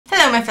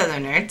Hello my fellow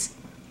nerds,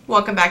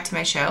 welcome back to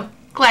my show.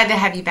 Glad to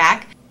have you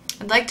back.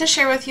 I'd like to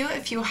share with you a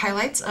few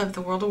highlights of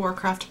the World of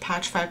Warcraft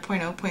patch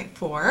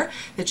 5.0.4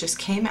 that just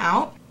came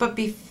out. But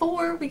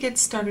before we get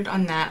started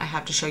on that, I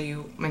have to show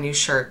you my new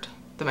shirt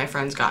that my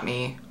friends got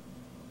me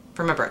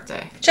for my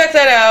birthday. Check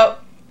that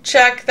out.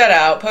 Check that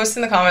out. Post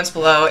in the comments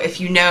below if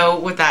you know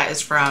what that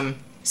is from.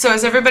 So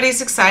as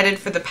everybody's excited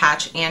for the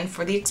patch and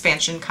for the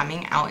expansion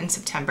coming out in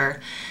September,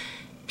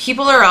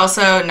 people are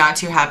also not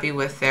too happy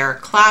with their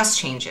class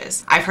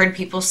changes. I've heard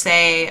people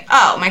say,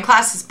 oh, my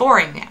class is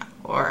boring now,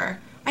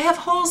 or I have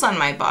holes on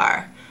my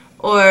bar,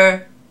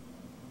 or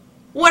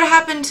what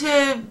happened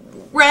to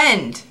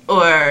Rend,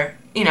 or,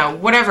 you know,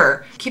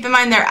 whatever. Keep in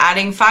mind they're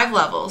adding 5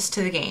 levels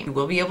to the game. You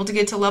will be able to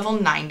get to level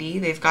 90.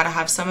 They've got to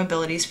have some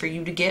abilities for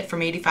you to get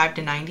from 85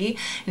 to 90.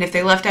 And if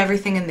they left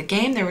everything in the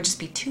game, there would just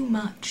be too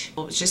much.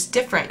 It's just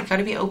different. You got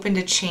to be open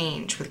to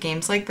change. With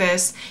games like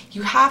this,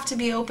 you have to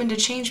be open to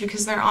change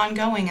because they're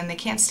ongoing and they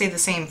can't stay the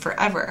same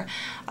forever.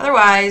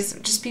 Otherwise, it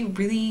would just be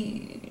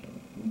really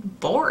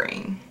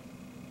boring.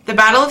 The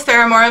Battle of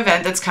Theramore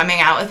event that's coming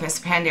out with Miss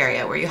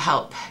Pandaria, where you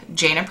help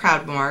Jaina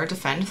Proudmoore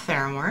defend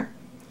Theramore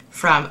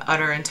from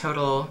utter and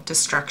total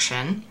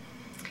destruction,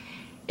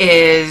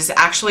 is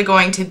actually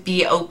going to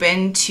be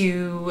open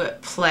to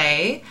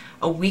play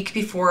a week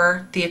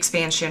before the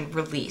expansion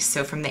release.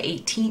 So from the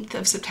 18th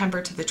of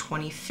September to the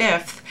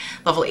 25th,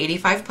 level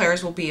 85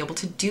 players will be able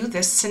to do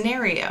this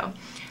scenario.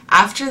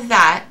 After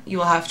that, you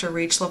will have to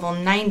reach level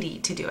 90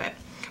 to do it.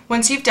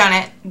 Once you've done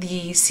it,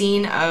 the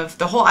scene of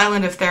the whole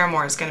island of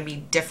Theramore is going to be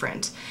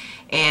different,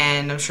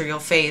 and I'm sure you'll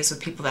phase with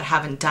people that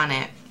haven't done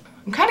it.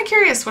 I'm kind of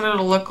curious what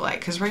it'll look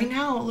like, because right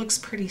now it looks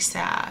pretty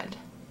sad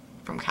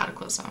from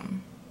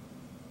Cataclysm.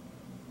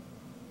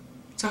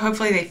 So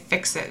hopefully they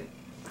fix it.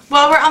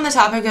 While we're on the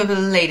topic of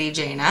Lady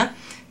Jaina,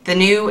 the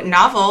new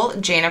novel,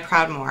 Jaina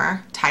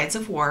Proudmoore, Tides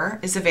of War,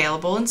 is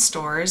available in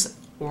stores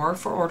or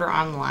for order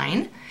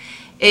online.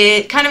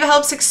 It kind of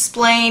helps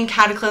explain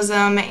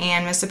Cataclysm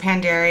and Miss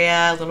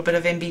Pandaria, a little bit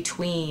of in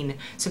between,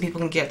 so people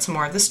can get some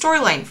more of the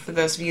storyline for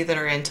those of you that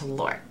are into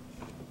lore.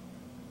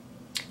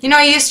 You know,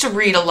 I used to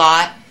read a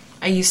lot.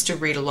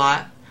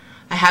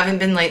 I haven't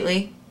been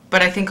lately,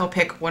 but I think I'll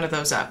pick one of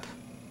those up.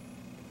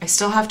 I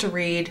still have to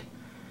read.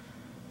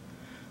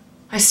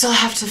 I still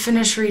have to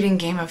finish reading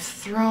Game of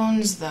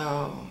Thrones,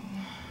 though.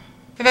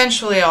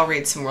 Eventually I'll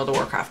read some World of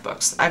Warcraft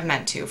books. I've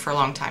meant to for a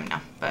long time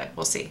now, but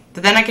we'll see.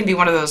 But then I can be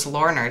one of those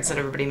lore nerds that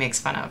everybody makes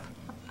fun of.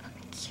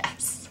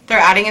 Yes. They're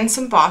adding in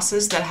some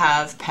bosses that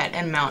have pet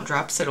and mount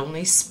drops that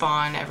only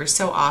spawn every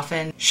so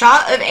often.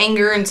 Shot of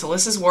Anger and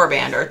Salissa's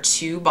Warband are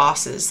 2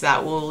 bosses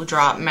that will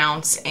drop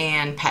mounts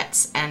and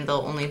pets, and they'll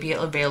only be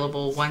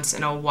available once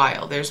in a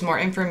while. There's more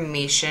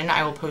information.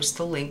 I will post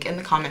the link in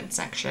the comment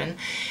section.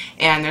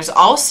 And there's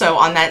also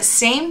on that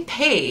same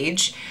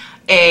page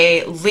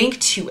a link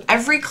to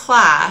every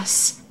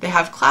class. They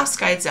have class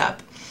guides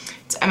up.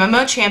 It's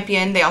MMO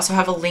Champion. They also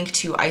have a link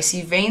to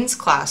Icy Veins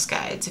class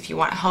guides if you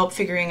want help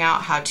figuring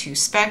out how to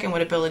spec and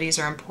what abilities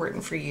are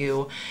important for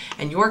you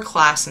and your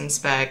class and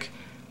spec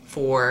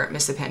for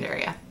Miss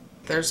Pandaria.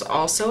 There's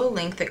also a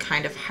link that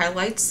kind of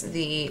highlights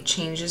the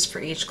changes for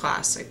each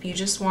class. If you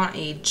just want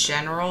a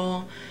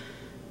general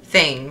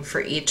thing for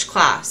each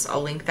class,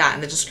 I'll link that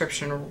in the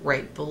description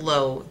right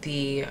below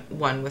the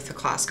one with the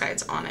class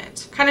guides on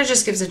it. Kind of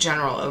just gives a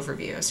general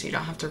overview so you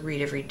don't have to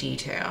read every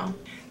detail.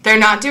 They're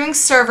not doing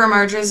server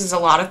merges, as a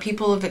lot of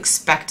people have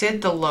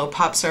expected the low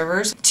pop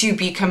servers to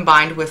be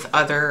combined with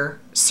other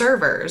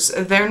servers.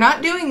 They're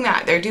not doing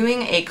that. They're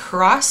doing a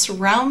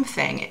cross-realm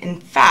thing.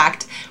 In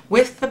fact,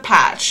 with the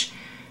patch,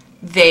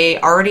 they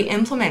already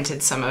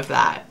implemented some of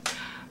that.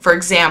 For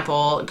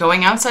example,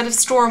 going outside of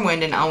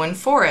Stormwind and Elwynn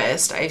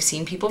Forest, I've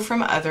seen people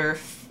from other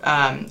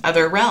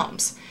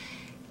realms.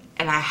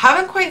 And I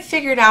haven't quite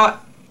figured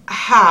out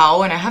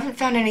how, and I haven't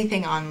found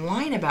anything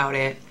online about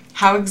it,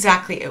 how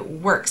exactly it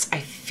works. I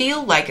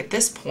feel like at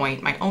this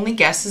point, my only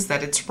guess is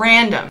that it's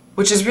random,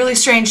 which is really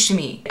strange to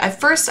me. At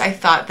first, I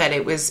thought that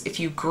it was if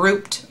you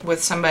grouped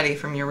with somebody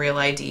from your real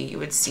ID, you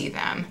would see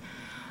them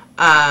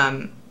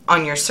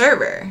on your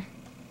server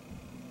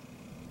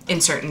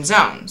in certain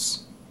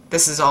zones.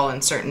 This is all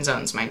in certain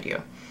zones, mind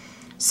you.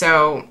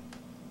 So,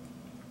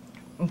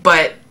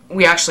 but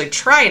we actually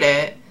tried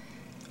it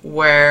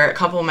where a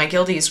couple of my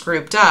guildies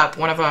grouped up.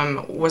 One of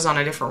them was on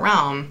a different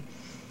realm,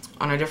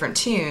 on a different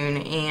tune,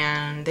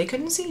 and they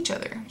couldn't see each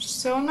other.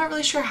 So I'm not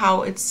really sure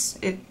how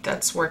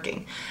that's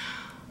working.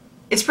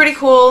 It's pretty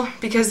cool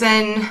because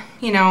then,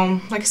 you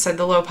know, like I said,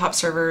 the low pop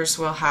servers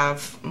will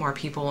have more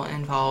people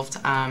involved.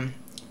 I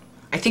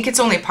think it's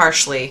only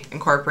partially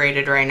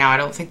incorporated right now. I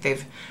don't think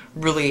they've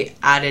really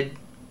added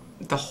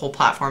the whole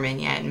platform in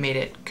yet and made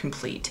it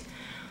complete.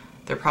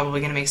 They're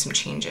probably going to make some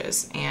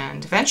changes,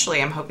 and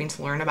eventually I'm hoping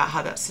to learn about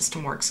how that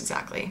system works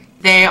exactly.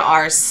 They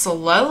are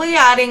slowly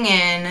adding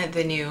in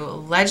the new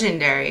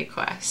legendary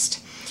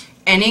quest.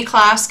 Any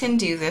class can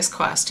do this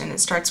quest, and it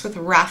starts with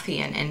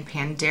Rathian in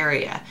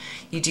Pandaria.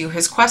 You do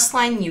his quest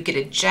line, you get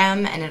a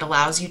gem, and it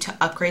allows you to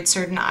upgrade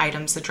certain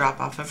items that drop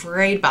off of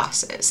raid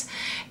bosses.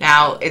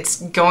 Now,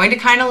 it's going to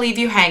kind of leave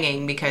you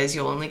hanging because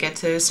you'll only get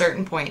to a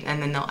certain point,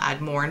 and then they'll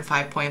add more in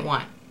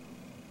 5.1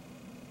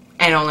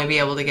 and only be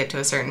able to get to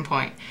a certain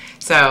point.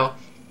 So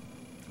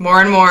more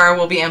and more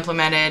will be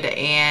implemented,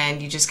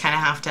 and you just kind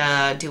of have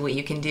to do what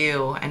you can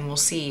do, and we'll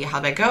see how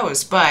that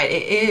goes. But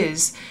it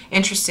is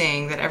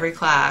interesting that every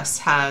class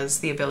has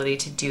the ability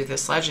to do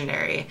this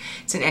legendary.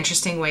 It's an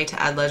interesting way to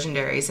add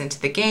legendaries into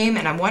the game,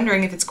 and I'm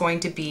wondering if it's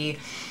going to be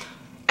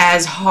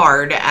as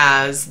hard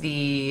as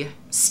the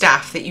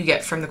staff that you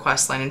get from the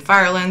questline in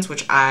Firelands,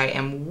 which I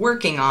am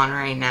working on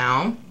right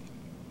now.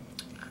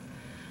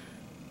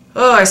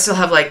 Oh, I still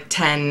have like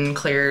 10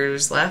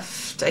 clears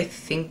left. I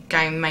think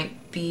I might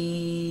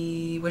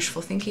be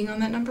wishful thinking on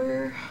that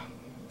number.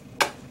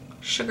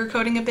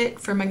 Sugarcoating a bit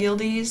for my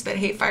guildies that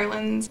hate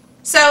Firelands.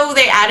 So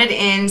they added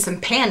in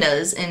some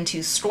pandas into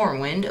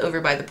Stormwind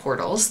over by the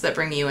portals that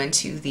bring you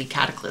into the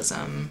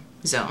Cataclysm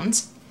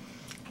zones.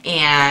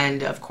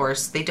 And of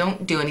course they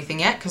don't do anything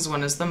yet because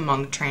one is the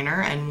monk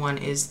trainer and one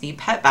is the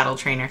pet battle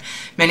trainer.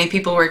 Many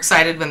people were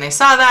excited when they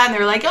saw that and they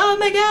were like, oh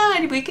my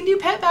god, we can do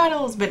pet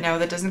battles. But no,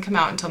 that doesn't come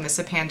out until Mists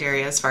of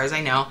Pandaria as far as I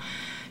know,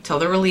 till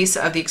the release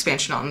of the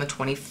expansion on the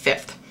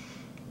 25th.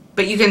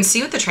 But you can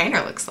see what the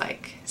trainer looks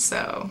like,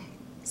 so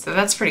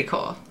that's pretty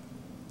cool.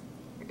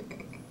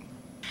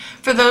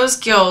 For those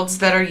guilds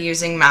that are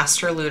using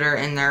Master Looter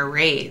in their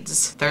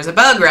raids, there's a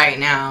bug right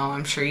now.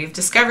 I'm sure you've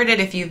discovered it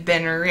if you've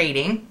been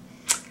raiding.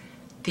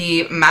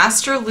 The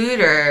Master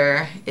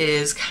Looter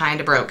is kind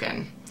of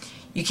broken.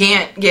 You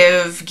can't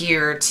give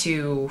gear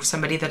to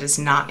somebody that is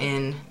not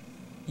in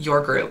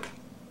your group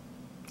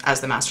as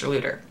the Master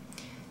Looter.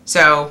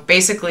 So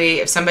basically,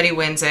 if somebody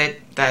wins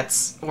it,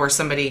 or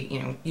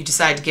somebody, you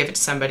decide to give it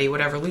to somebody,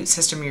 whatever loot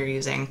system you're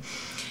using,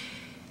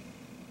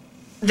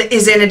 that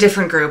is in a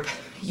different group,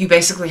 you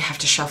basically have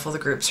to shuffle the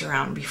groups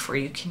around before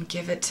you can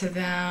give it to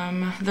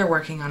them. They're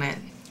working on it.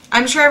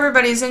 I'm sure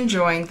everybody's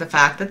enjoying the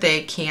fact that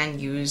they can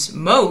use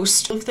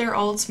most of their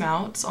alts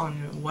mounts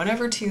on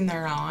whatever tune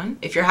they're on.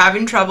 If you're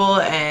having trouble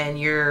and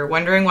you're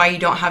wondering why you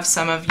don't have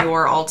some of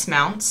your alts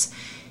mounts,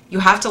 you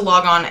have to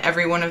log on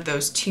every one of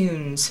those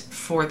tunes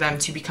for them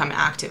to become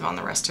active on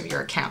the rest of your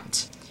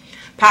account.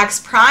 PAX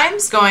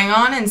Prime's going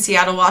on in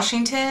Seattle,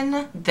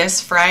 Washington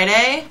this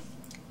Friday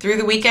through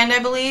the weekend, I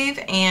believe,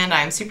 and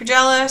I'm super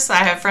jealous. I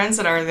have friends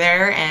that are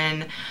there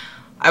and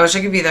I wish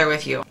I could be there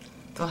with you.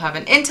 They'll have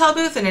an Intel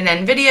booth and an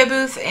NVIDIA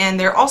booth, and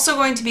they're also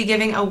going to be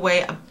giving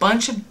away a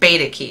bunch of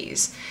beta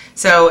keys.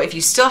 So if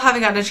you still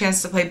haven't gotten a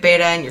chance to play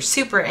beta and you're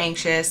super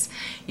anxious,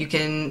 you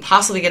can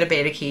possibly get a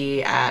beta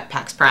key at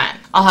PAX Prime.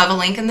 I'll have a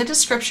link in the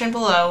description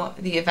below,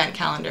 the event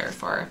calendar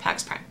for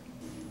PAX Prime.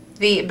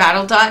 The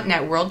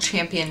Battle.net World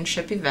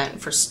Championship event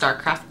for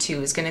StarCraft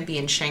 2 is going to be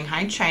in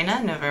Shanghai,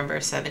 China, November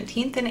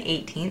 17th and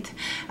 18th.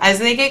 As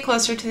they get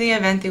closer to the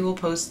event, they will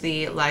post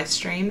the live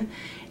stream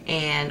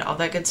and all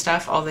that good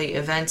stuff, all the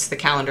events, the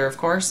calendar of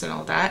course, and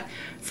all that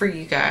for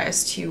you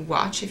guys to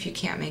watch if you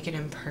can't make it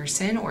in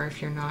person or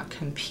if you're not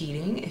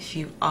competing. If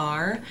you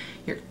are,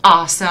 you're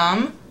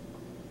awesome.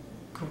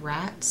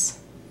 Grats.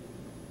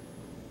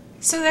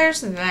 So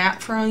there's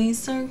that for all you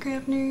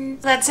StarCraft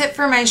nerds. That's it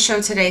for my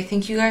show today.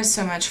 Thank you guys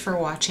so much for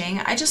watching.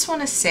 I just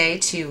want to say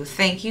too,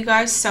 thank you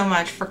guys so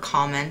much for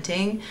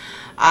commenting.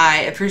 I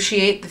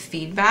appreciate the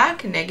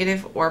feedback,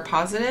 negative or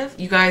positive.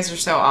 You guys are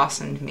so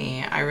awesome to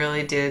me. I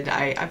really did.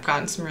 I've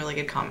gotten some really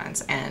good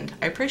comments and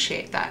I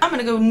appreciate that. I'm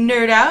gonna go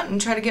nerd out and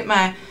try to get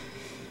my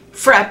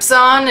fraps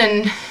on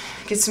and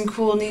get some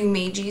cool new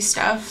magey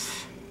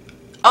stuff.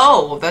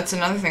 Oh, that's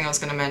another thing I was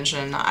gonna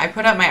mention. I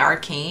put up my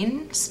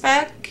arcane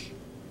spec.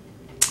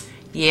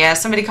 Yeah,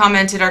 somebody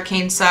commented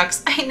arcane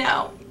sucks. I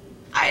know.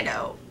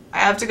 I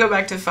have to go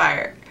back to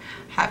fire.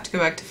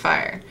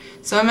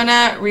 So I'm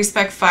gonna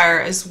respec fire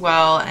as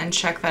well and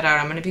check that out.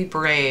 I'm gonna be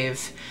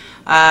brave.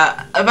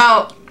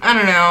 About, I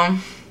don't know,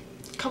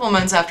 a couple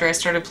months after I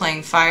started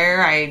playing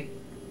fire, I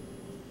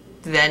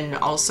then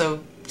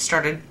also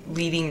started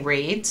leading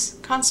raids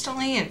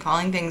constantly and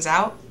calling things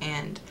out,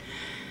 and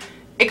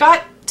it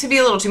got to be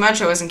a little too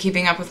much. I wasn't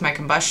keeping up with my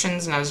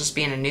combustions and I was just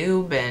being a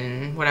noob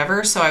and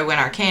whatever, so I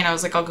went arcane. I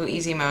was like, I'll go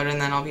easy mode and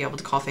then I'll be able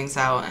to call things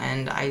out,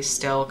 and I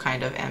still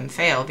kind of am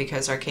fail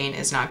because arcane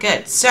is not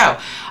good. So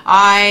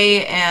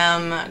I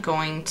am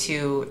going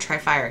to try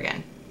fire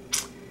again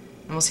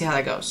and we'll see how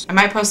that goes. I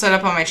might post that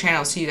up on my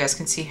channel so you guys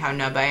can see how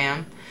nub I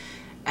am,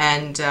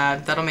 and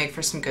that'll make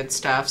for some good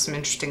stuff, some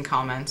interesting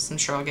comments. I'm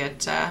sure I'll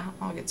get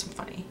some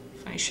funny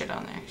shit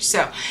on there.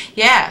 So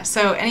yeah,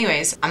 so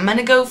anyways, I'm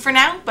gonna go for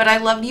now, but I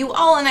love you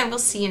all and I will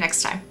see you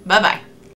next time. Bye bye.